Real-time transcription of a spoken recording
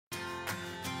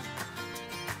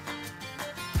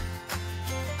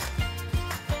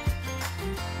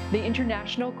The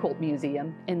International Quilt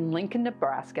Museum in Lincoln,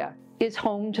 Nebraska is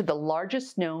home to the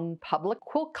largest known public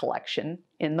quilt collection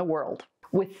in the world.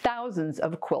 With thousands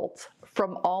of quilts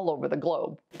from all over the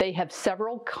globe, they have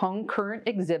several concurrent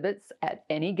exhibits at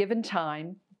any given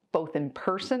time, both in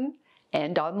person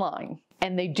and online.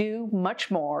 And they do much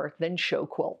more than show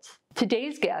quilts.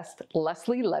 Today's guest,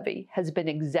 Leslie Levy, has been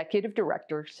executive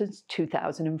director since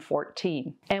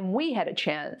 2014. And we had a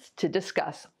chance to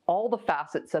discuss all the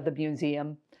facets of the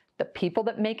museum, the people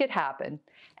that make it happen,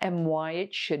 and why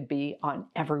it should be on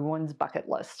everyone's bucket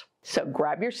list. So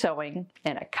grab your sewing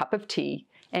and a cup of tea,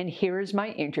 and here is my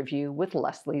interview with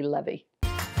Leslie Levy.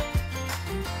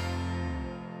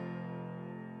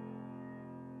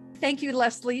 Thank you,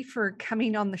 Leslie, for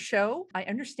coming on the show. I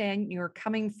understand you're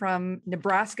coming from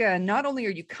Nebraska, and not only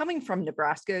are you coming from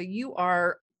Nebraska, you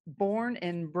are born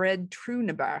and bred true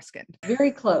Nebraskan.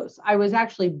 Very close. I was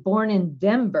actually born in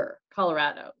Denver,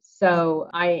 Colorado. So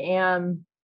I am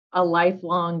a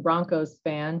lifelong Broncos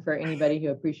fan for anybody who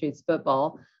appreciates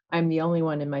football. I'm the only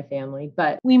one in my family,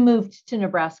 but we moved to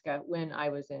Nebraska when I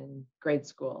was in grade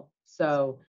school.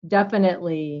 So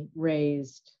definitely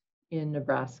raised in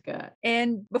Nebraska.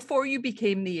 And before you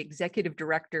became the executive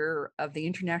director of the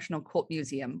International Quilt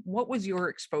Museum, what was your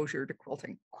exposure to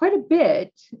quilting? Quite a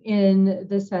bit, in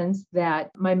the sense that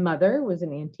my mother was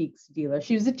an antiques dealer.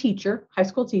 She was a teacher, high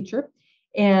school teacher.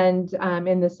 And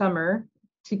in the summer,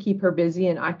 to keep her busy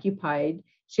and occupied,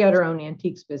 she had her own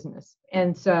antiques business.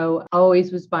 And so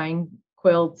always was buying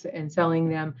quilts and selling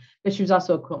them, but she was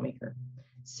also a quilt maker.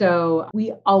 So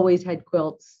we always had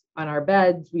quilts on our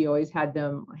beds. We always had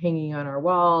them hanging on our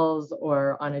walls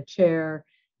or on a chair.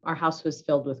 Our house was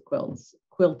filled with quilts.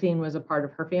 Quilting was a part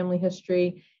of her family history.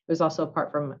 It was also a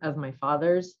part of my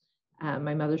father's.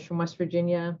 My mother's from West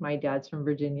Virginia. My dad's from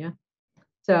Virginia.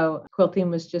 So quilting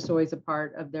was just always a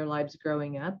part of their lives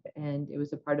growing up, and it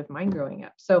was a part of mine growing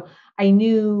up. So I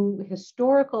knew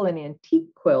historical and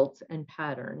antique quilts and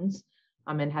patterns,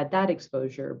 and had that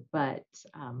exposure, but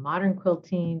modern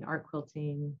quilting, art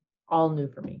quilting, all new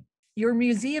for me. Your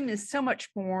museum is so much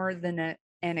more than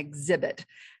an exhibit.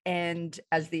 And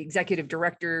as the executive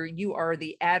director, you are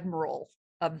the admiral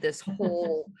of this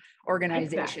whole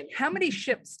organization. How many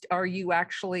ships are you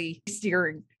actually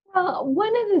steering? Well,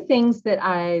 one of the things that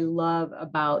I love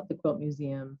about the Quilt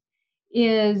Museum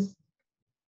is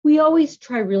we always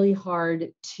try really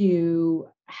hard to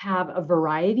have a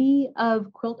variety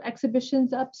of quilt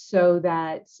exhibitions up so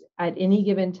that at any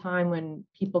given time when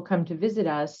people come to visit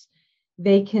us,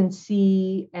 they can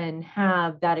see and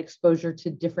have that exposure to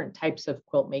different types of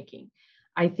quilt making.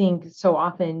 I think so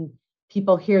often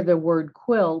people hear the word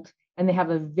quilt and they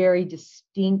have a very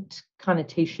distinct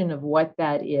connotation of what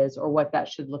that is or what that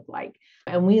should look like.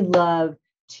 And we love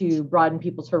to broaden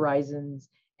people's horizons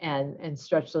and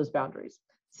stretch those boundaries.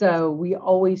 So we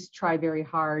always try very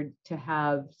hard to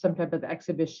have some type of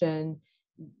exhibition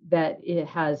that it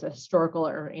has historical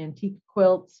or antique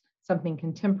quilts, something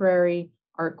contemporary,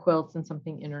 art quilts, and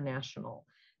something international.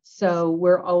 So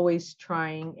we're always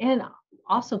trying, and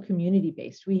also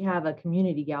community-based. We have a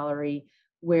community gallery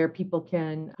where people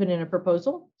can put in a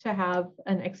proposal to have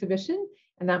an exhibition,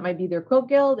 and that might be their quilt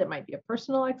guild, it might be a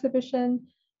personal exhibition.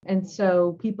 And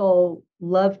so people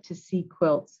love to see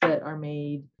quilts that are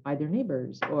made by their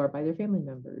neighbors or by their family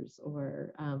members,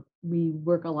 or we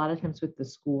work a lot of times with the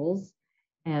schools,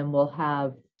 and we'll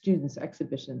have students'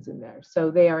 exhibitions in there.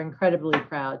 So they are incredibly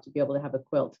proud to be able to have a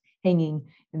quilt hanging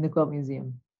in the Quilt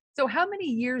Museum. So how many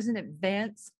years in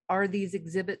advance are these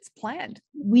exhibits planned?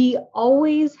 We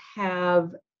always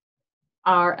have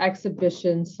our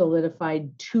exhibition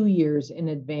solidified 2 years in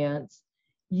advance.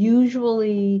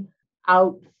 Usually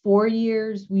out 4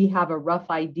 years, we have a rough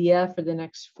idea for the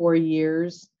next 4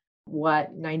 years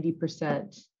what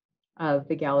 90% of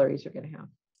the galleries are going to have.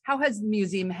 How has the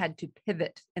museum had to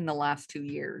pivot in the last 2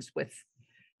 years with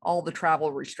all the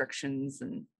travel restrictions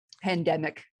and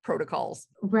pandemic protocols?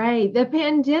 Right. The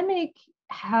pandemic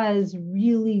has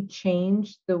really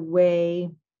changed the way,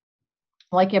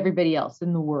 like everybody else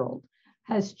in the world,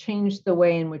 has changed the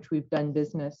way in which we've done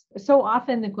business. So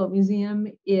often the Quilt Museum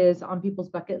is on people's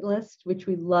bucket list, which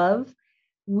we love.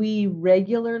 We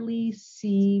regularly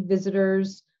see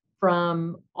visitors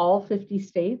from all 50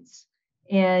 states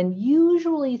and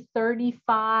usually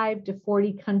 35 to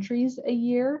 40 countries a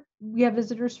year we have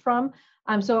visitors from.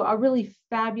 So a really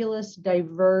fabulous,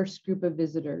 diverse group of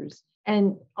visitors.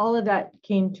 And all of that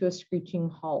came to a screeching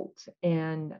halt.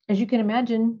 And as you can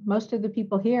imagine, most of the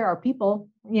people here are people,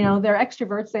 they're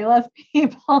extroverts, they love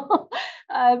people.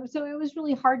 So it was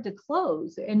really hard to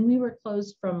close. And we were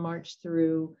closed from March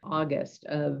through August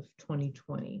of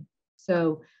 2020.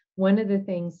 So one of the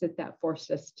things that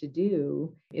forced us to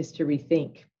do is to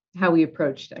rethink how we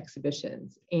approached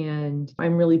exhibitions. And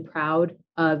I'm really proud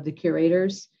of the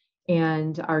curators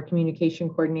and our communication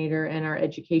coordinator and our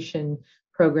education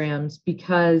programs,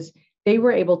 because they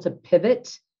were able to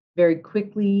pivot very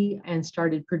quickly and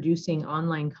started producing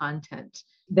online content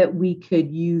that we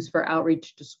could use for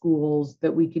outreach to schools,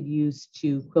 that we could use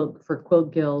to quilt for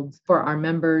quilt guilds, for our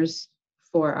members,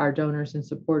 for our donors and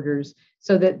supporters,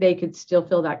 so that they could still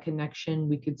feel that connection.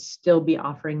 We could still be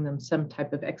offering them some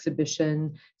type of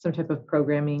exhibition, some type of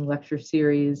programming, lecture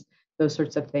series, those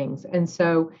sorts of things. And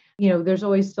so, there's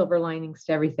always silver linings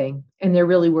to everything. And there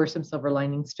really were some silver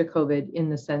linings to COVID, in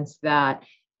the sense that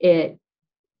it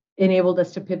enabled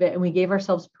us to pivot, and we gave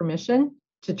ourselves permission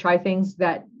to try things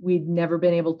that we'd never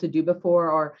been able to do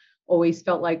before, or always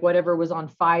felt like whatever was on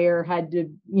fire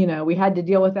we had to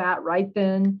deal with that right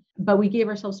then. But we gave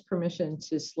ourselves permission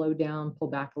to slow down, pull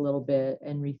back a little bit,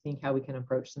 and rethink how we can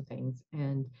approach some things.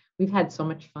 And we've had so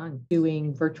much fun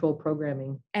doing virtual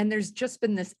programming. And there's just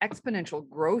been this exponential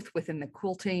growth within the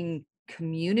quilting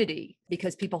community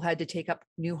because people had to take up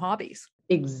new hobbies.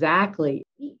 Exactly.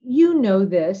 You know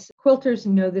this. Quilters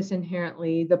know this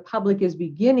inherently. The public is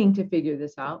beginning to figure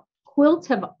this out. Quilts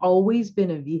have always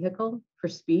been a vehicle for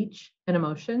speech and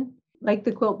emotion, like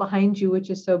the quilt behind you, which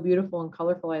is so beautiful and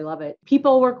colorful. I love it.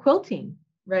 People were quilting,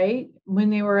 right, when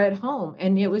they were at home.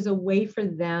 And it was a way for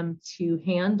them to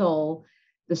handle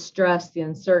the stress, the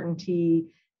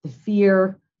uncertainty, the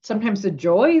fear, sometimes the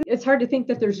joy. It's hard to think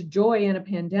that there's joy in a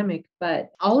pandemic,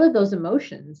 but all of those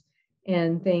emotions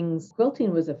and things,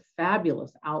 quilting was a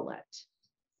fabulous outlet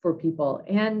for people.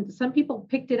 And some people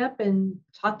picked it up and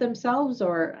taught themselves,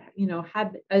 or,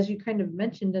 had, as you kind of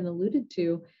mentioned and alluded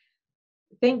to,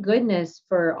 thank goodness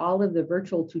for all of the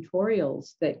virtual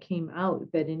tutorials that came out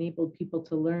that enabled people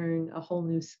to learn a whole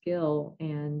new skill.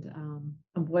 And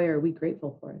boy, are we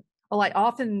grateful for it. Well, I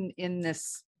often in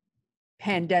this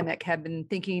pandemic have been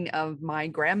thinking of my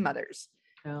grandmothers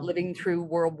living through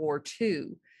World War II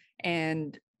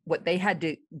and what they had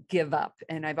to give up.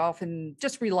 And I've often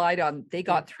just relied on, they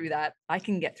got through that. I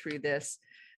can get through this.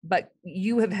 But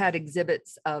you have had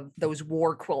exhibits of those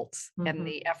war quilts and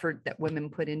the effort that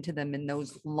women put into them in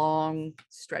those long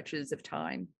stretches of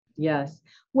time. Yes.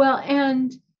 Well,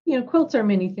 and, quilts are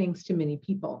many things to many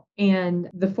people.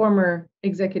 And the former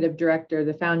executive director,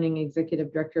 the founding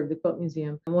executive director of the Quilt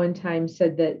Museum, one time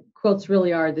said that quilts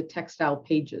really are the textile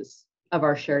pages of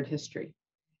our shared history.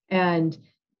 And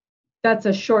that's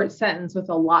a short sentence with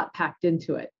a lot packed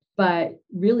into it. But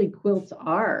really, quilts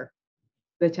are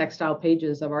the textile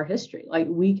pages of our history. Like,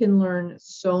 we can learn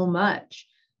so much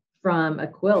from a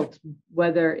quilt,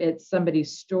 whether it's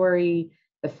somebody's story,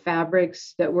 the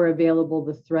fabrics that were available,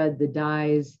 the thread, the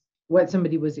dyes, what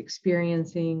somebody was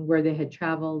experiencing, where they had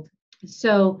traveled.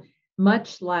 So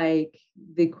much like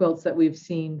the quilts that we've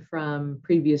seen from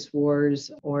previous wars,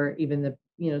 or even the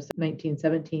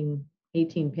 1917-18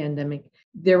 pandemic,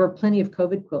 there were plenty of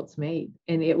COVID quilts made,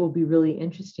 and it will be really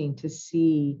interesting to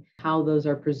see how those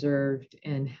are preserved,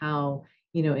 and how,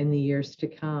 in the years to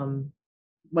come,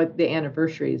 what the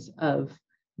anniversaries of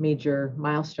major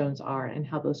milestones are, and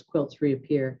how those quilts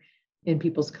reappear in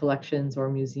people's collections or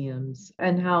museums,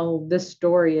 and how this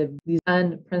story of these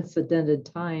unprecedented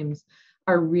times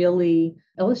are really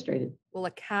illustrated. Well,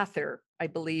 a Khaja, I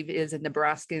believe, is a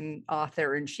Nebraskan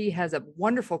author, and she has a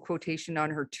wonderful quotation on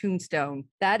her tombstone.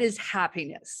 That is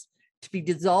happiness. To be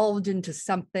dissolved into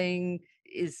something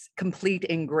is complete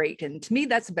and great. And to me,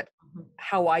 that's about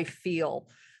how I feel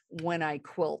when I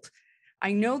quilt.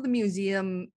 I know the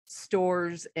museum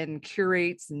stores and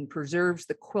curates and preserves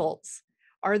the quilts.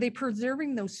 Are they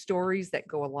preserving those stories that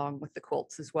go along with the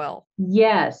quilts as well?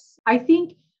 Yes. I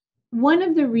think one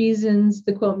of the reasons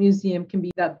the Quilt Museum can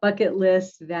be that bucket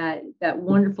list, that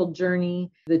wonderful journey,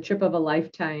 the trip of a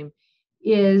lifetime,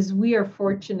 is we are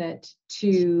fortunate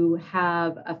to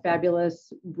have a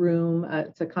fabulous room.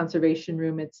 It's a conservation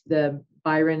room. It's the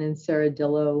Byron and Sarah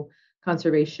Dillow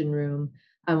Conservation Room.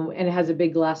 And it has a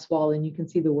big glass wall, and you can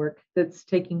see the work that's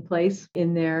taking place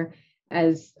in there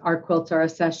as our quilts are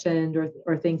accessioned,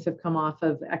 or things have come off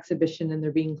of exhibition and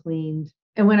they're being cleaned.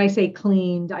 And when I say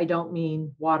cleaned, I don't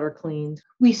mean water cleaned.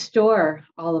 We store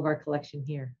all of our collection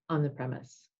here on the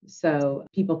premise, so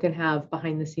people can have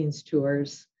behind the scenes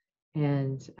tours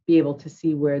and be able to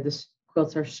see where the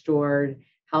quilts are stored,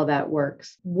 how that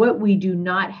works. What we do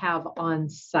not have on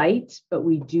site, but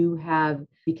we do have,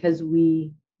 because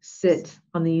we sit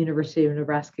on the University of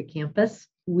Nebraska campus,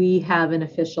 we have an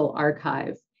official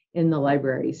archive in the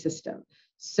library system.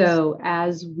 So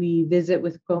as we visit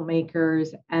with quilt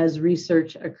makers, as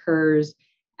research occurs,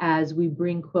 as we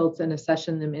bring quilts and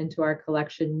accession them into our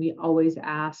collection, we always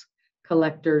ask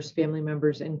collectors, family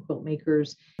members, and quilt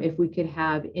makers if we could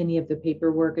have any of the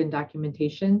paperwork and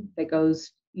documentation that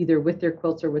goes either with their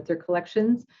quilts or with their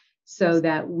collections, so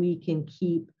that we can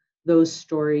keep those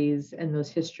stories and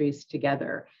those histories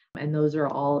together. And those are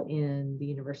all in the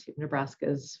University of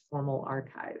Nebraska's formal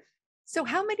archive. So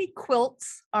how many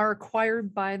quilts are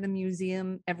acquired by the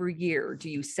museum every year? Do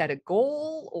you set a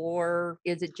goal, or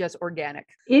is it just organic?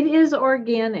 It is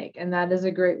organic, and that is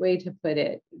a great way to put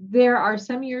it. There are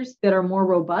some years that are more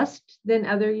robust than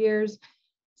other years.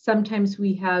 Sometimes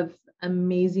we have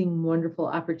amazing, wonderful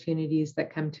opportunities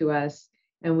that come to us,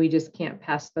 and we just can't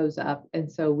pass those up.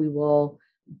 And so we will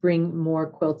bring more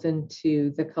quilts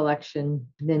into the collection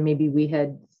than maybe we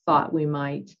had thought we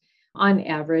might. On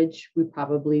average, we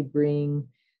probably bring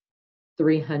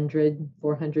 300,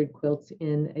 400 quilts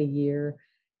in a year.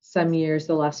 Some years,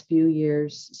 the last few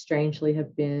years, strangely,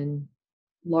 have been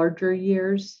larger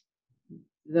years.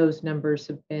 Those numbers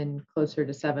have been closer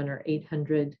to 700 or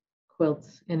 800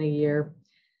 quilts in a year.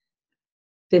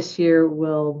 This year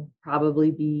will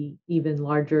probably be even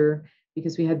larger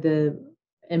because we had the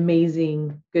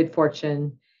amazing good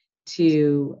fortune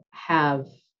to have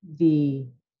the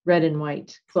red and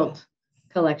white quilt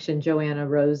collection, Joanna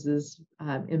Rose's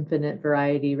infinite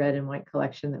variety red and white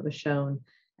collection that was shown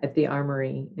at the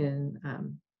Armory in,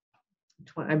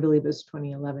 I believe it was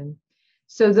 2011.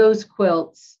 So those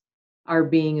quilts are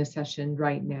being accessioned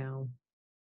right now.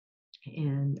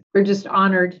 And we're just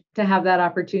honored to have that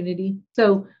opportunity.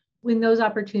 So when those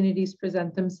opportunities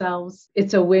present themselves,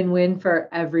 it's a win-win for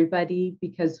everybody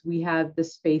because we have the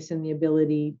space and the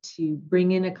ability to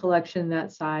bring in a collection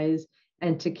that size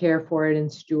and to care for it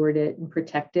and steward it and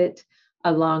protect it,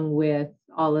 along with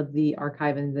all of the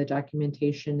archive and the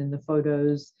documentation and the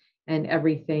photos and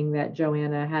everything that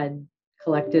Joanna had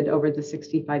collected over the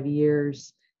 65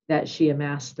 years that she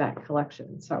amassed that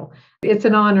collection. So it's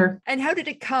an honor. And how did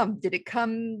it come? Did it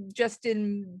come just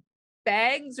in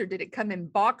bags, or did it come in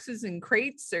boxes and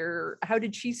crates, or how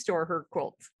did she store her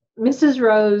quilts? Mrs.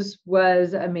 Rose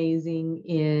was amazing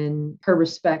in her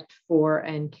respect for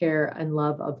and care and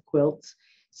love of quilts.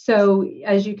 So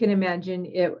as you can imagine,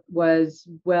 it was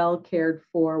well cared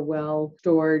for, well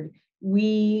stored.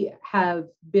 We have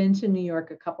been to New York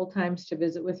a couple times to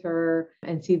visit with her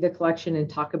and see the collection and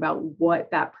talk about what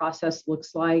that process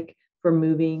looks like for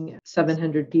moving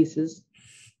 700 pieces.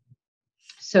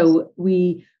 So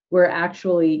we were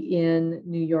actually in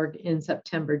New York in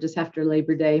September, just after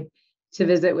Labor Day, to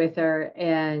visit with her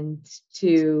and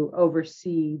to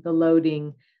oversee the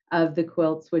loading of the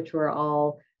quilts, which were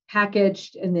all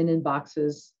packaged and then in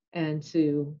boxes, and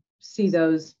to see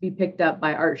those be picked up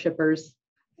by art shippers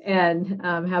and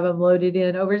have them loaded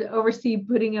in, oversee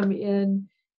putting them in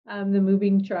the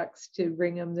moving trucks to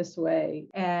bring them this way.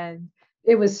 And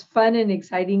it was fun and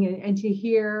exciting, and to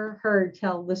hear her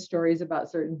tell the stories about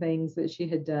certain things that she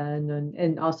had done,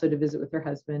 and also to visit with her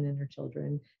husband and her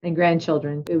children and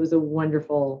grandchildren. It was a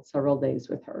wonderful several days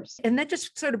with her. And that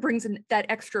just sort of brings in that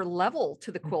extra level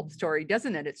to the quilt story,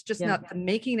 doesn't it? It's just not the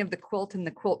making of the quilt and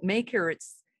the quilt maker,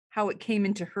 it's how it came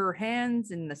into her hands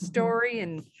and the story.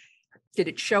 And did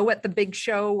it show at the big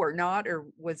show or not? Or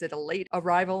was it a late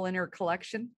arrival in her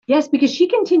collection? Yes, because she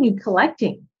continued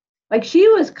collecting. Like she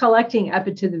was collecting up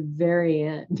to the very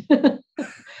end,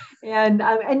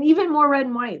 and even more red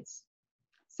and whites.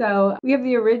 So we have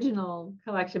the original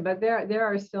collection, but there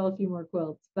are still a few more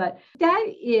quilts. But that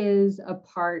is a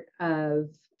part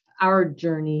of our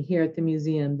journey here at the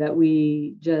museum that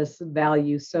we just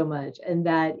value so much, and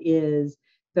that is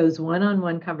those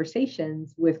one-on-one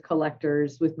conversations with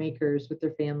collectors, with makers, with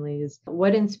their families.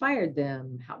 What inspired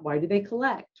them? Why do they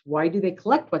collect? Why do they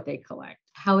collect what they collect?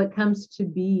 How it comes to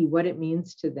be, what it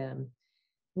means to them.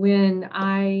 When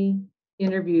I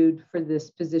interviewed for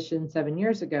this position 7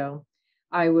 years ago,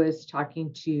 I was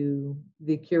talking to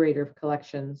the curator of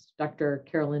collections, Dr.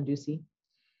 Carolyn Ducey.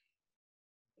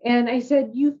 And I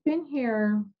said, you've been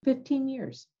here 15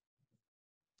 years.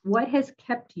 What has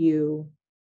kept you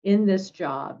in this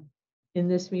job, in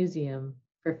this museum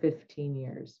for 15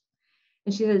 years?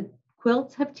 And she said,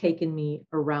 quilts have taken me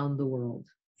around the world.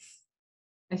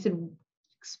 I said,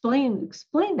 explain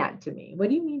that to me. What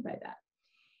do you mean by that?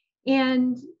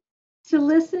 And to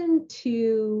listen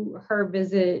to her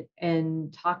visit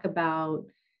and talk about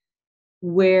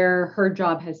where her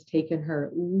job has taken her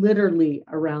literally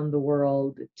around the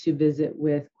world to visit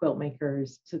with quilt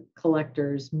makers, to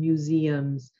collectors,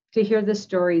 museums, to hear the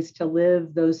stories, to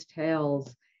live those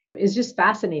tales is just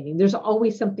fascinating. There's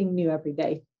always something new every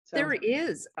day. So. There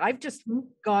is. I've just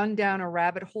gone down a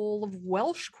rabbit hole of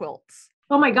Welsh quilts.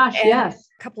 Oh my gosh, And yes.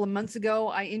 a couple of months ago,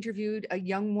 I interviewed a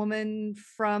young woman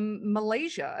from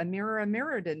Malaysia, Amira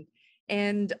Amiruddin.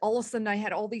 And all of a sudden, I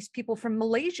had all these people from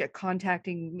Malaysia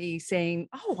contacting me saying,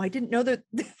 "Oh, I didn't know that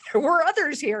there were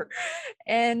others here."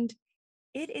 And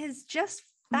it is just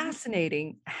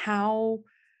fascinating how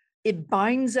it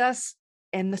binds us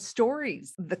and the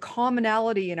stories, the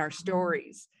commonality in our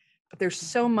stories. There's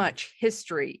so much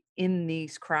history in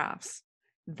these crafts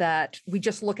that we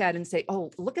just look at and say,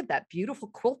 "Oh, look at that beautiful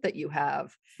quilt that you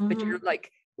have." But you're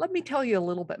like, "Let me tell you a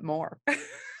little bit more."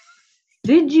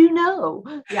 Did you know?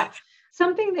 Yeah.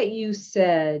 Something that you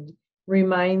said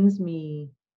reminds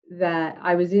me that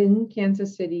I was in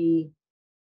Kansas City,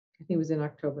 I think it was in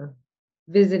October,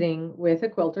 visiting with a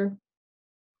quilter.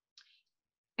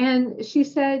 And she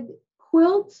said,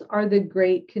 quilts are the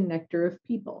great connector of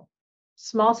people.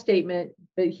 Small statement,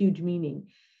 but huge meaning.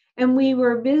 And we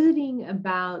were visiting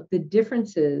about the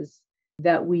differences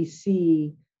that we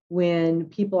see when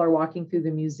people are walking through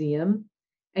the museum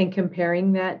and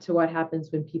comparing that to what happens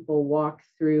when people walk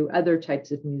through other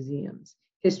types of museums,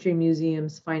 history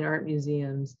museums, fine art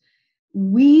museums.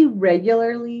 We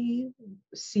regularly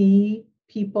see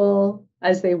people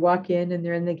as they walk in and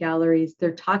they're in the galleries,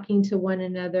 they're talking to one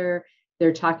another.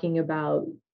 They're talking about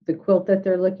the quilt that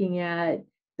they're looking at,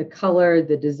 the color,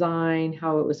 the design,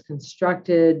 how it was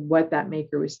constructed, what that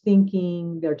maker was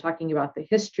thinking. They're talking about the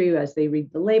history as they read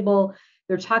the label.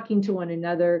 They're talking to one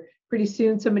another. Pretty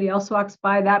soon, somebody else walks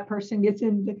by, that person gets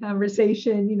into the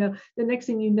conversation. The next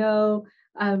thing you know,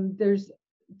 there's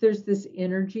this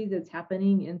energy that's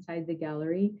happening inside the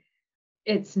gallery.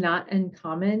 It's not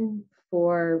uncommon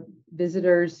for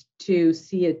visitors to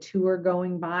see a tour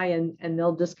going by and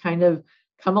they'll just kind of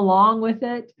come along with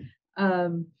it.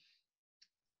 I'm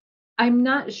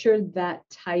not sure that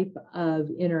type of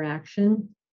interaction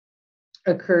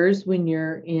occurs when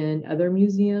you're in other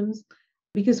museums,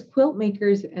 because quilt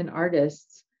makers and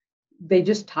artists, they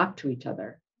just talk to each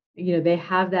other. They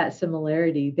have that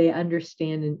similarity. They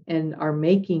understand and are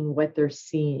making what they're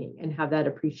seeing and have that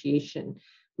appreciation.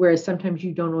 Whereas sometimes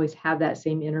you don't always have that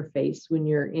same interface when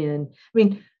you're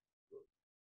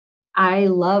I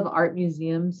love art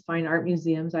museums, fine art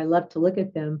museums. I love to look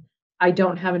at them. I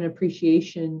don't have an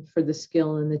appreciation for the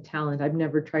skill and the talent. I've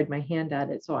never tried my hand at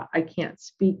it. So I can't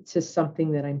speak to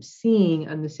something that I'm seeing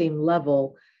on the same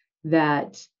level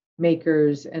that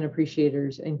makers and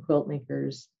appreciators and quilt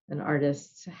makers and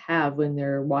artists have when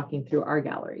they're walking through our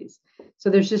galleries.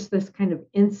 So there's just this kind of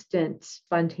instant,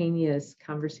 spontaneous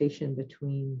conversation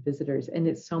between visitors. And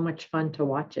it's so much fun to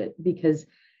watch it because,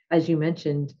 as you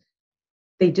mentioned,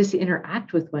 they just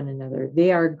interact with one another.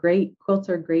 Quilts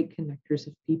are great connectors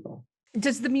of people.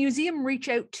 Does the museum reach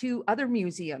out to other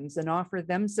museums and offer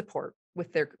them support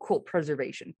with their quilt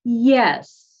preservation?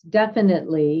 Yes,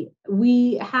 definitely.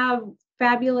 We have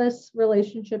fabulous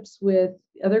relationships with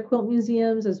other quilt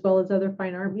museums as well as other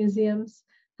fine art museums,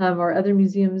 or other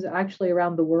museums actually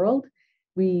around the world.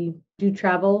 We do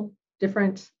travel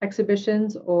different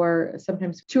exhibitions, or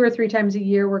sometimes 2 or 3 times a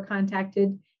year we're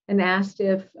contacted and asked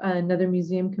if another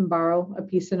museum can borrow a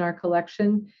piece in our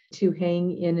collection to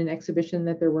hang in an exhibition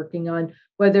that they're working on,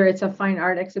 whether it's a fine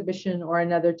art exhibition or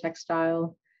another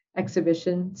textile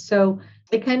exhibition. So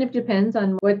it kind of depends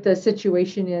on what the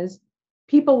situation is.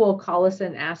 People will call us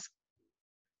and ask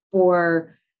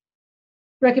for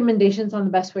recommendations on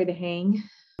the best way to hang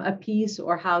a piece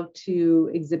or how to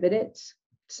exhibit it.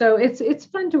 So it's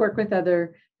fun to work with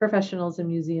other professionals and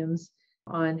museums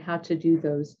on how to do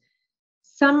those.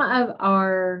 Some of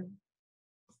our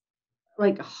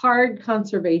hard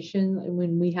conservation,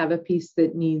 when we have a piece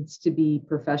that needs to be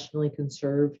professionally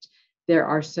conserved, there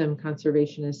are some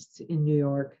conservationists in New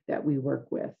York that we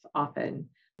work with often,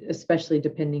 especially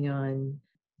depending on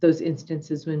those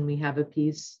instances when we have a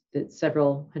piece that's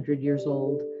several hundred years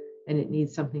old and it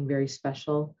needs something very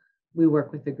special. We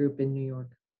work with a group in New York.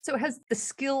 So has the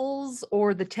skills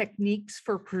or the techniques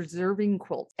for preserving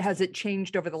quilts, has it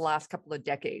changed over the last couple of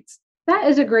decades? That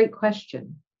is a great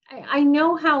question. I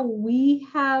know how we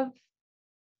have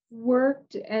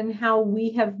worked and how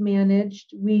we have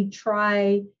managed. We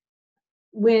try,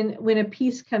 when a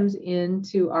piece comes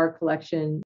into our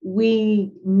collection,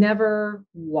 we never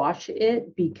wash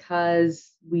it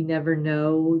because we never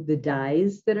know the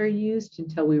dyes that are used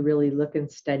until we really look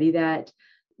and study that.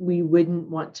 We wouldn't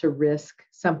want to risk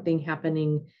something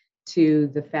happening to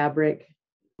the fabric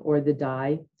or the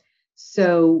dye.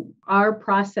 So our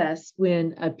process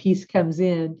when a piece comes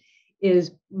in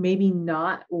is maybe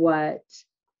not what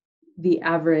the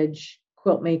average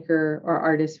quilt maker or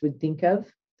artist would think of.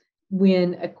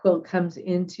 When a quilt comes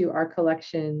into our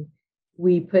collection,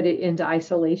 we put it into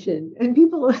isolation. And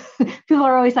people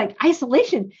are always like,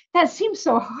 isolation, that seems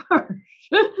so harsh.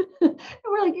 And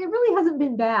we're like, it really hasn't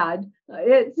been bad.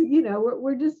 It's,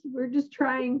 we're just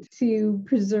trying to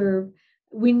preserve.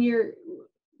 When you're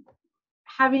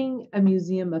having a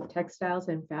museum of textiles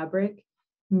and fabric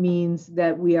means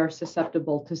that we are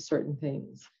susceptible to certain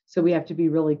things. So we have to be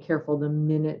really careful the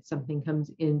minute something comes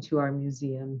into our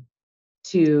museum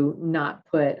to not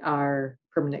put our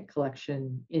permanent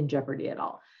collection in jeopardy at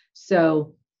all.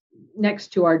 So next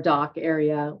to our dock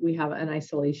area, we have an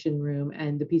isolation room,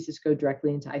 and the pieces go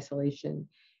directly into isolation.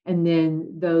 And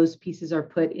then those pieces are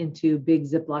put into big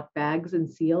Ziploc bags and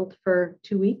sealed for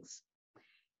 2 weeks.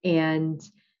 And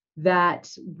that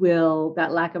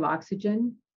lack of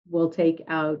oxygen will take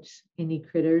out any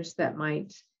critters that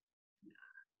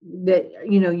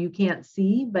you can't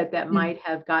see, but that might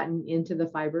have gotten into the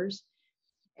fibers.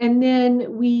 And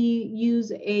then we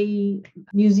use a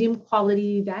museum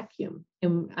quality vacuum.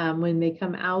 And when they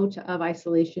come out of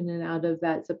isolation and out of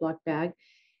that Ziploc bag,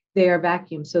 they are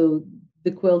vacuumed. So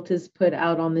the quilt is put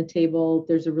out on the table.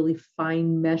 There's a really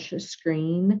fine mesh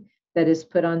screen that is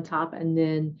put on top, and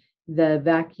then the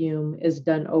vacuum is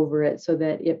done over it so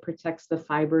that it protects the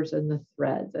fibers and the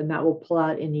threads, and that will pull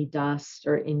out any dust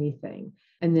or anything.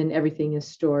 And then everything is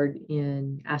stored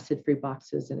in acid-free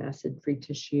boxes and acid-free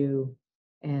tissue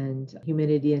and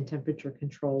humidity and temperature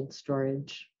controlled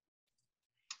storage.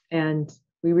 And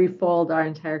we refold our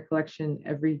entire collection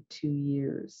every 2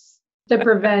 years to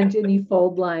prevent any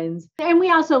fold lines. And we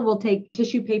also will take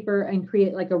tissue paper and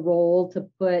create like a roll to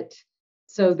put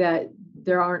so that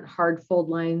there aren't hard fold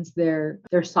lines. They're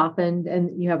softened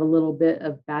and you have a little bit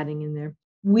of batting in there.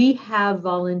 We have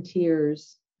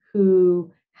volunteers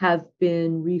who have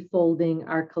been refolding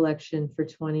our collection for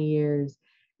 20 years.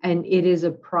 And it is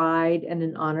a pride and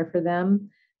an honor for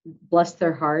them. Bless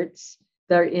their hearts.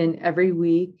 They're in every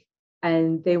week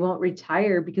and they won't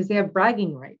retire because they have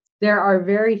bragging rights. There are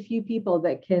very few people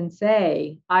that can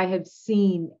say, I have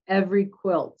seen every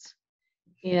quilt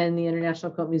in the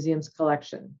International Quilt Museum's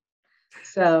collection.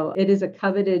 So it is a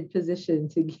coveted position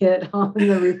to get on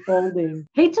the refolding.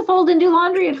 Hate to fold and do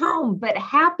laundry at home, but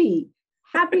happy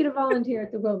to volunteer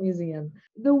at the Quilt Museum.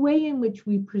 The way in which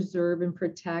we preserve and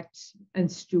protect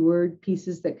and steward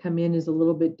pieces that come in is a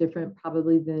little bit different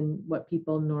probably than what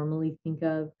people normally think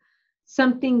of.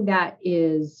 Something that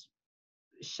is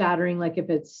shattering, like if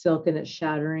it's silk and it's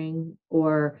shattering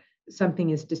or something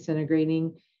is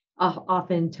disintegrating,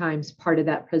 oftentimes part of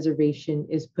that preservation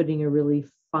is putting a really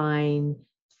fine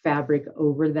fabric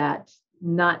over that,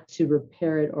 not to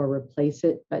repair it or replace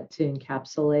it, but to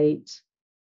encapsulate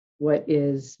what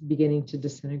is beginning to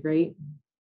disintegrate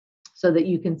so that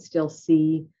you can still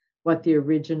see what the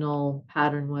original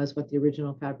pattern was, what the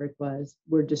original fabric was.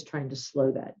 We're just trying to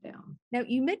slow that down. Now,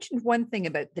 you mentioned one thing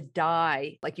about the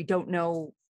dye, like you don't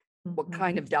know what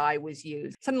kind of dye was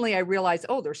used. Suddenly I realized,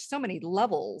 there's so many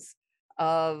levels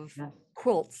of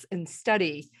quilts and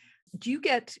study. Do you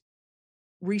get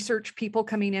research people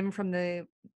coming in from the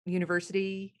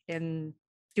university and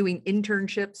doing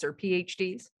internships or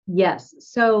PhDs? Yes.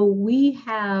 So we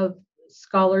have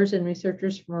scholars and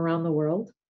researchers from around the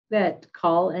world that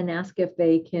call and ask if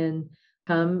they can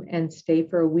come and stay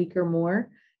for a week or more.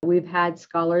 We've had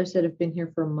scholars that have been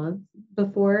here for a month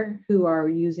before who are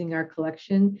using our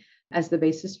collection as the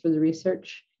basis for the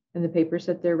research and the papers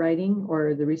that they're writing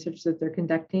or the research that they're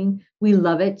conducting. We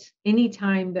love it.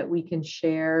 Anytime that we can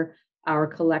share our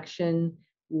collection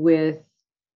with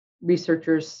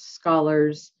researchers,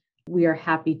 scholars, we are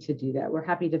happy to do that. We're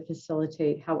happy to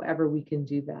facilitate however we can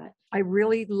do that. I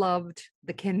really loved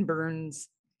the Ken Burns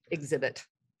exhibit.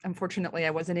 Unfortunately, I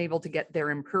wasn't able to get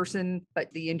there in person,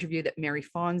 but the interview that Mary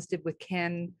Fawns did with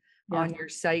Ken on your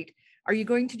site, are you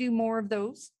going to do more of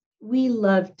those? We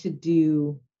love to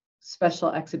do special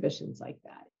exhibitions like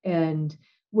that. And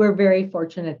we're very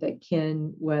fortunate that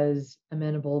Ken was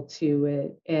amenable to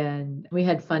it. And we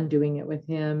had fun doing it with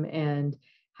him and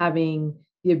having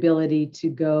the ability to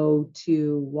go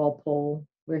to Walpole,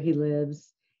 where he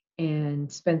lives,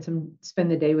 and spend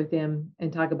the day with him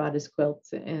and talk about his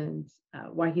quilts and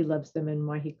why he loves them and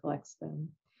why he collects them.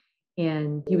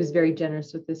 And he was very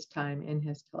generous with his time and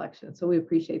his collection. So we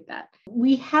appreciate that.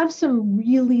 We have some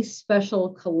really special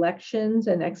collections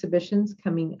and exhibitions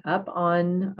coming up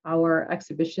on our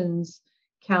exhibitions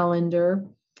calendar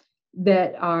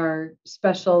that are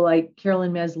special, like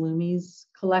Carolyn Mazlumi's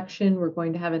collection. We're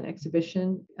going to have an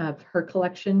exhibition of her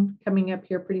collection coming up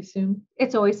here pretty soon.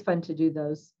 It's always fun to do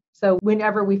those. So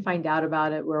whenever we find out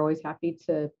about it, we're always happy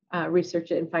to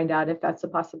research it and find out if that's a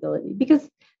possibility, because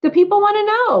the people want to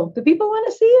know, the people want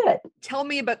to see it. Tell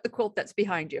me about the quilt that's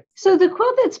behind you. So the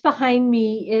quilt that's behind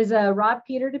me is a Rob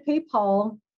Peter to Pay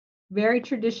Paul, very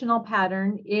traditional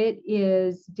pattern. It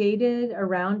is dated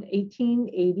around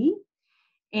 1880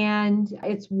 and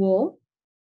it's wool.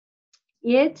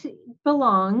 It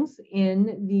belongs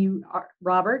in the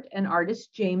Robert and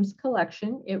Artist James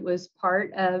collection. It was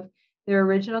part of their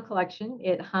original collection.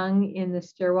 It hung in the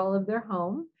stairwell of their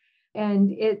home.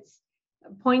 And it's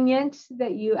poignant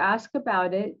that you ask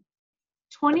about it.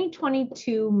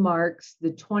 2022 marks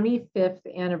the 25th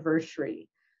anniversary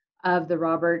of the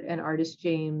Robert and Artist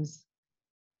James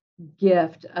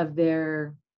gift of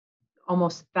their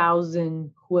almost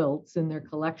 1,000 quilts in their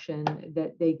collection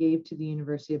that they gave to the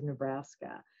University of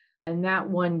Nebraska. And that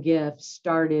one gift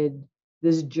started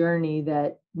this journey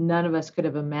that none of us could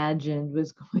have imagined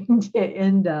was going to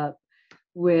end up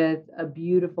with a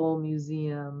beautiful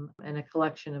museum and a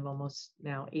collection of almost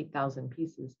now 8,000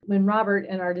 pieces. When Robert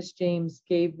and Artist James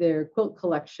gave their quilt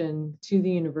collection to the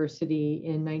university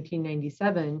in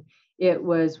 1997, it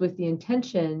was with the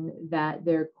intention that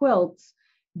their quilts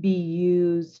be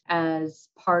used as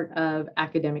part of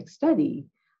academic study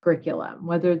curriculum,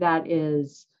 whether that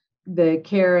is the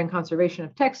care and conservation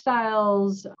of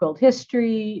textiles, quilt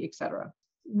history, etc.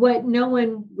 What no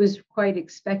one was quite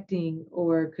expecting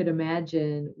or could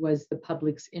imagine was the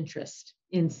public's interest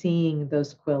in seeing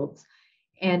those quilts,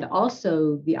 and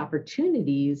also the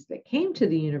opportunities that came to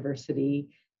the university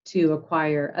to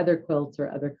acquire other quilts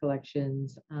or other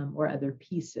collections or other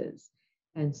pieces.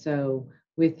 And so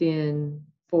within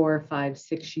 4, 5,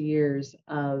 6 years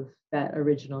of that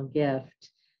original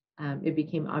gift, it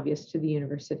became obvious to the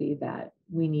university that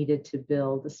we needed to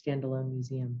build a standalone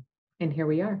museum. And here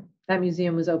we are. That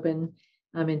museum was open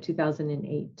in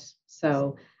 2008.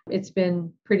 So it's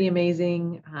been pretty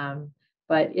amazing.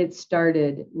 But it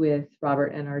started with Robert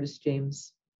and Artist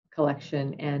James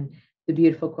collection, and the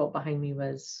beautiful quilt behind me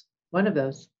was one of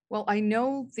those. Well, I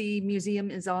know the museum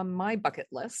is on my bucket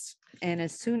list, and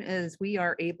as soon as we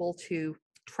are able to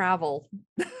travel,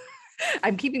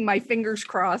 I'm keeping my fingers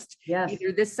crossed, Yes.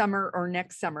 either this summer or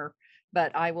next summer,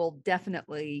 but I will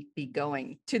definitely be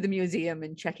going to the museum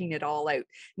and checking it all out.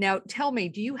 Now, tell me,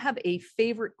 do you have a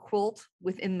favorite quilt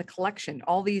within the collection?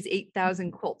 All these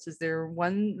 8,000 quilts, is there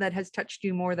one that has touched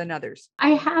you more than others? I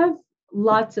have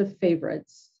lots of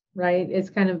favorites, right? It's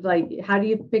kind of like, how do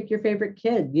you pick your favorite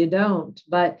kid? You don't,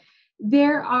 but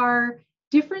there are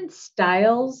different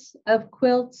styles of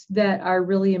quilts that are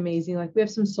really amazing. Like we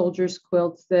have some soldiers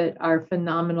quilts that are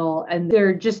phenomenal and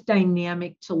they're just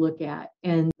dynamic to look at.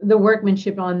 And the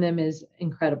workmanship on them is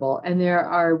incredible. And there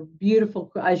are beautiful,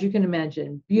 as you can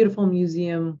imagine, beautiful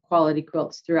museum quality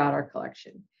quilts throughout our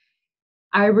collection.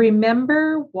 I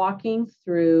remember walking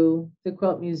through the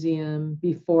Quilt Museum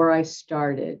before I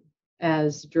started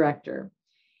as director.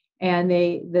 And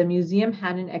the museum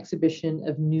had an exhibition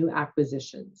of new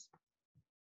acquisitions.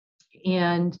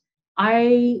 And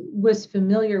I was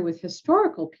familiar with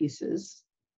historical pieces,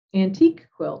 antique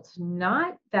quilts,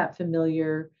 not that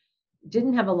familiar,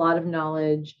 didn't have a lot of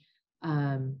knowledge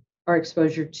or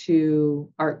exposure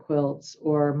to art quilts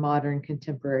or modern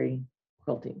contemporary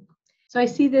quilting. So I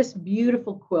see this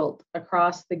beautiful quilt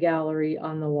across the gallery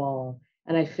on the wall,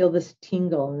 and I feel this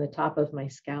tingle in the top of my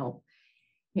scalp.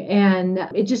 And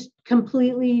it just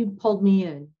completely pulled me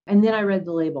in. And then I read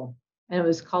the label. And it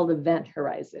was called Event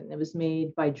Horizon. It was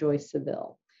made by Joyce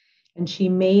Seville. And she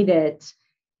made it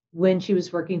when she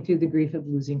was working through the grief of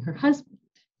losing her husband.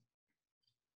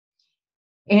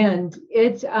 And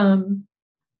it's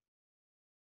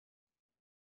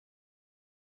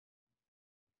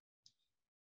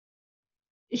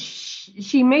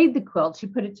she made the quilt. She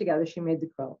put it together. She made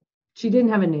the quilt. She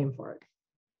didn't have a name for it.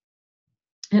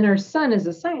 And her son is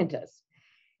a scientist.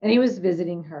 And he was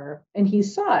visiting her and he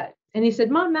saw it. And he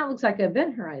said, Mom, that looks like an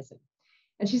event horizon.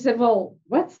 And she said, well,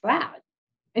 what's that?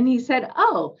 And he said,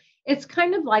 oh, it's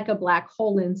kind of like a black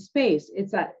hole in space.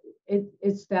 It's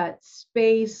that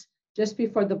space just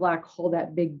before the black hole,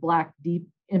 that big black deep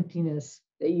emptiness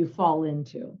that you fall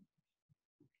into.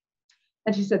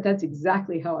 And she said, that's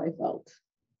exactly how I felt.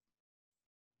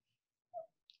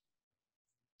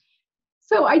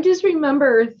 So I just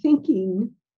remember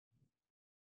thinking,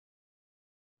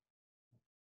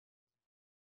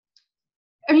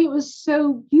 I mean, it was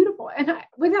so beautiful. And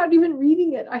without even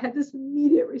reading it, I had this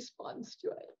immediate response to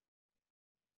it.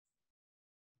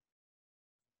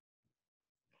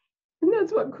 And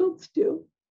that's what quilts do.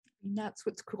 And that's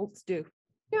what quilts do.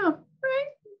 Yeah, right.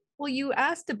 Well, you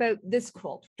asked about this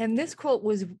quilt, and this quilt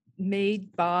was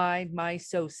made by my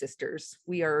sew sisters.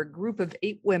 We are a group of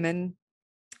 8 women.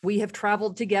 We have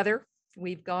traveled together.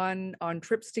 We've gone on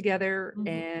trips together.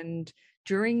 And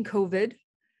during COVID,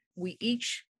 we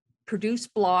each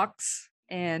produced blocks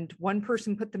and one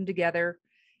person put them together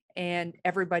and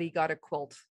everybody got a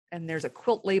quilt. And there's a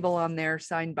quilt label on there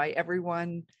signed by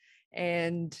everyone.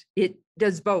 And it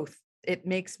does both. It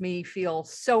makes me feel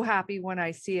so happy when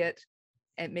I see it.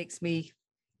 It makes me,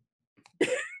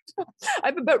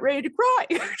 I'm about ready to cry.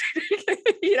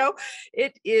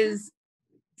 It is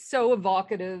so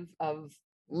evocative of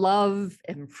love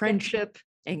and friendship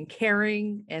and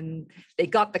caring. And they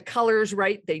got the colors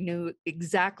right. They knew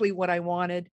exactly what I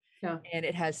wanted. Yeah. And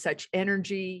it has such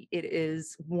energy. It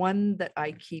is one that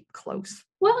I keep close.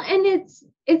 Well, and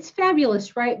it's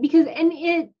fabulous, right? Because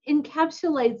it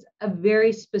encapsulates a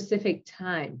very specific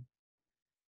time,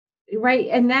 right?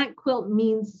 And that quilt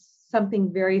means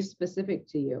something very specific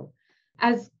to you,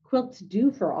 as quilts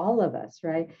do for all of us,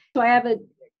 right? So I have a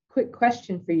quick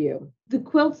question for you. The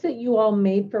quilts that you all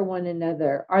made for one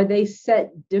another, are they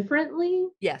set differently?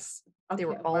 Yes, they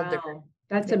were all different.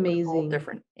 That's amazing. All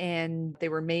different. And they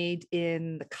were made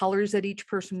in the colors that each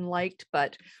person liked,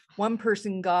 but one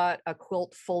person got a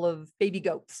quilt full of baby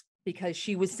goats because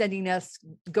she was sending us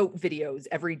goat videos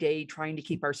every day trying to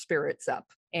keep our spirits up.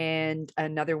 And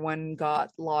another one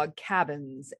got log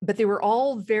cabins, but they were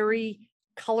all very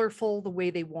colorful the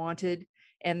way they wanted.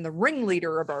 And the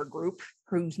ringleader of our group,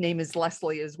 whose name is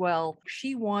Leslie as well,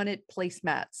 she wanted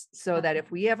placemats so that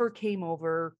if we ever came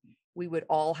over, we would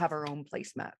all have our own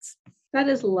placemats. That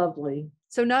is lovely.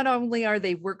 So not only are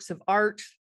they works of art,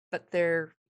 but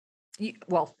they're,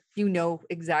 well, you know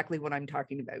exactly what I'm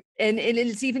talking about. And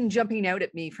it's even jumping out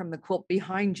at me from the quilt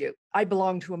behind you. I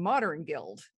belong to a modern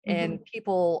guild, and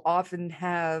people often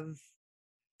have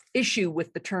issue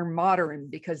with the term modern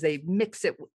because they mix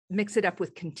it up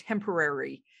with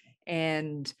contemporary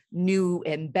and new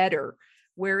and better,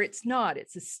 where it's not.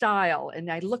 It's a style.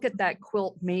 And I look at that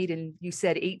quilt made in, you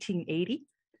said 1880?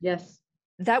 Yes.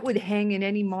 That would hang in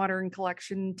any modern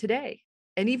collection today.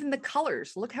 And even the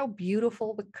colors, look how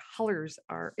beautiful the colors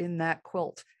are in that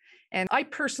quilt. And I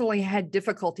personally had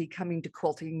difficulty coming to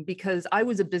quilting because I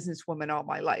was a businesswoman all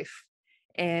my life.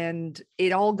 And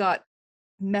it all got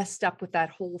messed up with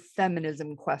that whole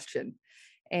feminism question.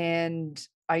 And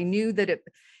I knew that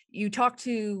you talk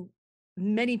to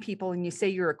many people and you say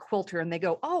you're a quilter and they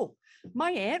go, oh,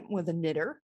 my aunt was a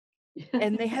knitter.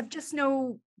 And they have just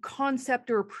no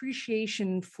concept or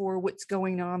appreciation for what's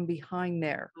going on behind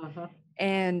there.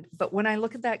 But when I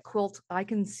look at that quilt, I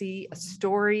can see a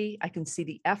story. I can see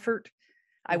the effort.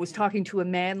 I was talking to a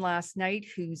man last night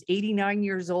who's 89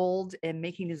 years old and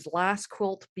making his last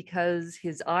quilt because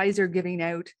his eyes are giving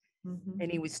out. And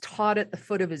he was taught at the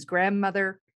foot of his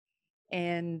grandmother.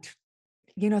 And,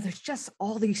 there's just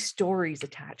all these stories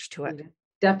attached to it.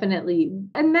 Definitely.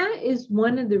 And that is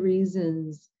one of the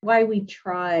reasons why we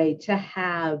try to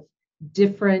have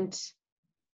different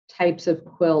types of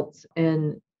quilts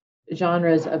and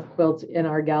genres of quilts in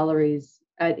our galleries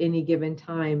at any given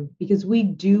time, because we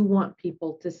do want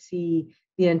people to see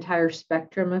the entire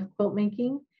spectrum of quilt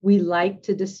making. We like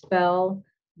to dispel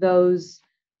those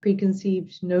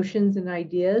preconceived notions and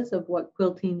ideas of what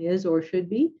quilting is or should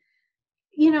be.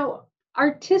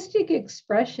 Artistic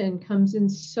expression comes in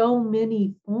so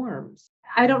many forms.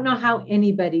 I don't know how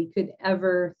anybody could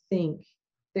ever think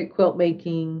that quilt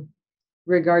making,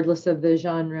 regardless of the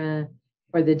genre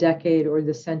or the decade or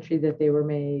the century that they were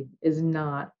made, is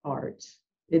not art.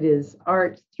 It is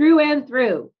art through and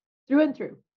through.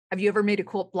 Have you ever made a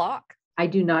quilt block? I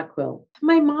do not quilt.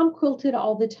 My mom quilted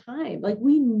all the time. Like,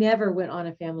 we never went on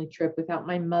a family trip without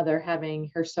my mother having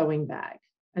her sewing bag.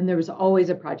 And there was always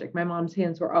a project. My mom's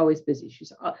hands were always busy.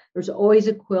 There's always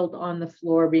a quilt on the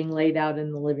floor being laid out in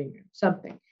the living room,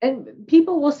 something. And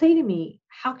people will say to me,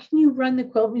 how can you run the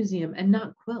quilt museum and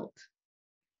not quilt?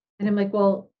 And I'm like,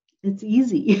 well, it's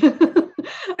easy.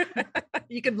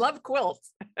 You can love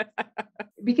quilts.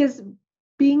 Because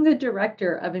being the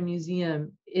director of a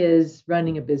museum is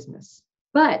running a business.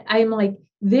 But I'm like,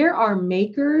 there are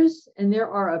makers and there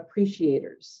are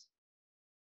appreciators.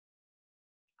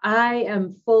 I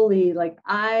am fully like,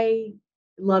 I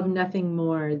love nothing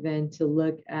more than to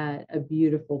look at a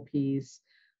beautiful piece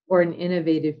or an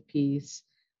innovative piece,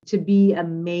 to be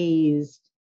amazed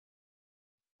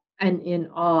and in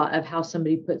awe of how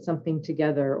somebody put something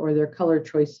together, or their color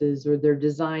choices or their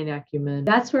design acumen.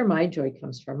 That's where my joy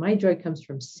comes from. My joy comes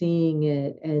from seeing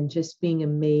it and just being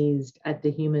amazed at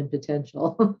the human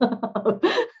potential.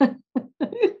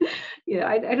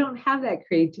 I don't have that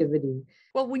creativity.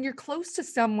 Well, when you're close to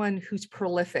someone who's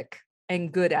prolific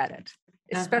and good at it,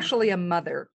 especially a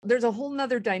mother. There's a whole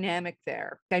nother dynamic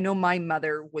there. I know my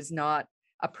mother was not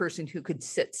a person who could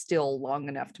sit still long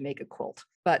enough to make a quilt,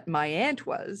 but my aunt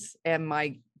was, and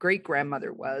my great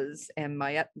grandmother was, and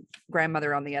my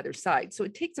grandmother on the other side. So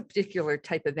it takes a particular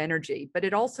type of energy, but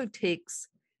it also takes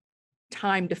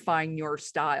time to find your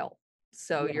style.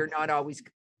 So you're not always,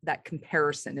 that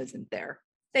comparison isn't there.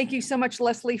 Thank you so much,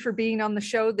 Leslie, for being on the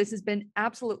show. This has been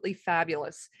absolutely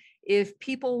fabulous. If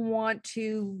people want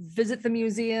to visit the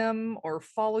museum or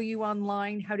follow you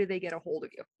online, how do they get a hold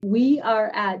of you? We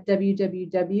are at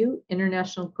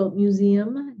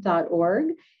www.internationalquiltmuseum.org.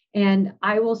 And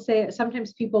I will say,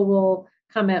 sometimes people will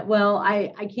comment, well,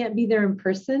 I can't be there in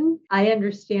person. I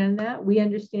understand that. We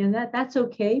understand that. That's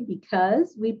okay,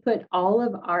 because we put all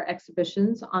of our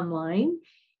exhibitions online.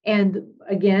 And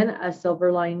again, a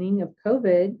silver lining of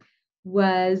COVID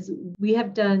was we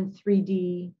have done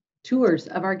 3D tours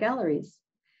of our galleries.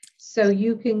 So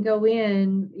you can go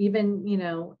in, even,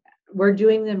 we're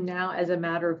doing them now as a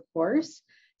matter of course.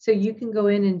 So you can go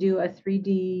in and do a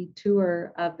 3D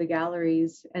tour of the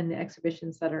galleries and the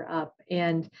exhibitions that are up.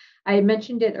 And I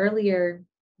mentioned it earlier,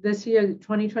 this year,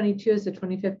 2022 is the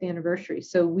 25th anniversary.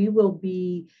 So we will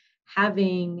be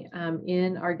having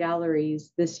in our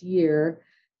galleries this year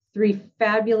 3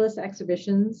 fabulous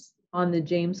exhibitions on the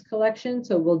James collection.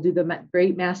 So we'll do the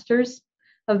great masters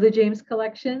of the James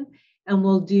collection, and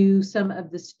we'll do some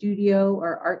of the studio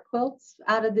or art quilts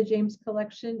out of the James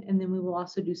collection. And then we will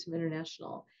also do some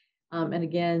international. And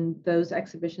again, those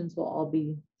exhibitions will all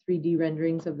be 3D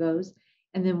renderings of those.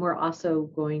 And then we're also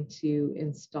going to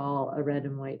install a red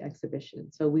and white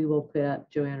exhibition. So we will put up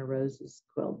Joanna Rose's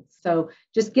quilts. So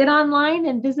just get online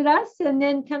and visit us, and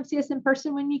then come see us in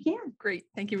person when you can. Great.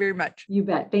 Thank you very much. You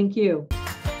bet. Thank you.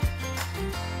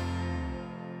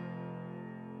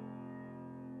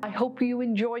 I hope you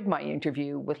enjoyed my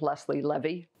interview with Leslie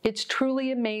Levy. It's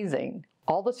truly amazing,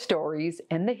 all the stories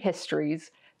and the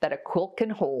histories that a quilt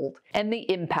can hold and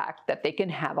the impact that they can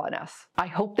have on us. I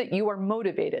hope that you are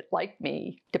motivated, like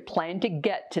me, to plan to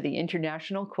get to the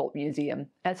International Quilt Museum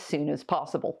as soon as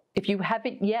possible. If you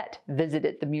haven't yet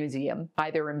visited the museum,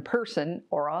 either in person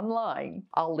or online,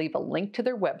 I'll leave a link to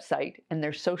their website and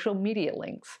their social media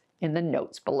links in the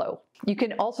notes below. You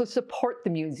can also support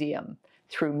the museum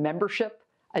through membership,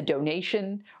 a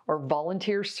donation, or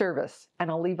volunteer service, and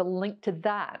I'll leave a link to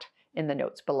that in the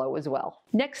notes below as well.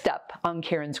 Next up on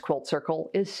Karen's Quilt Circle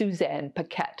is Suzanne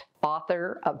Paquette,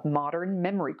 author of Modern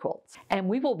Memory Quilts. And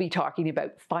we will be talking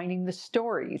about finding the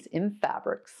stories in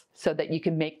fabrics so that you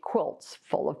can make quilts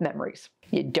full of memories.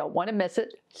 You don't want to miss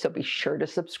it, so be sure to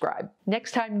subscribe.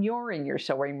 Next time you're in your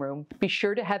sewing room, be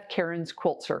sure to have Karen's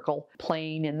Quilt Circle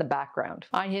playing in the background.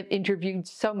 I have interviewed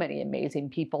so many amazing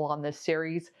people on this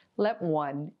series. Let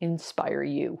one inspire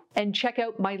you. And check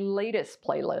out my latest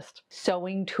playlist,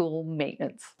 Sewing Tool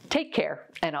Maintenance. Take care,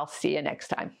 and I'll see you next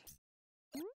time.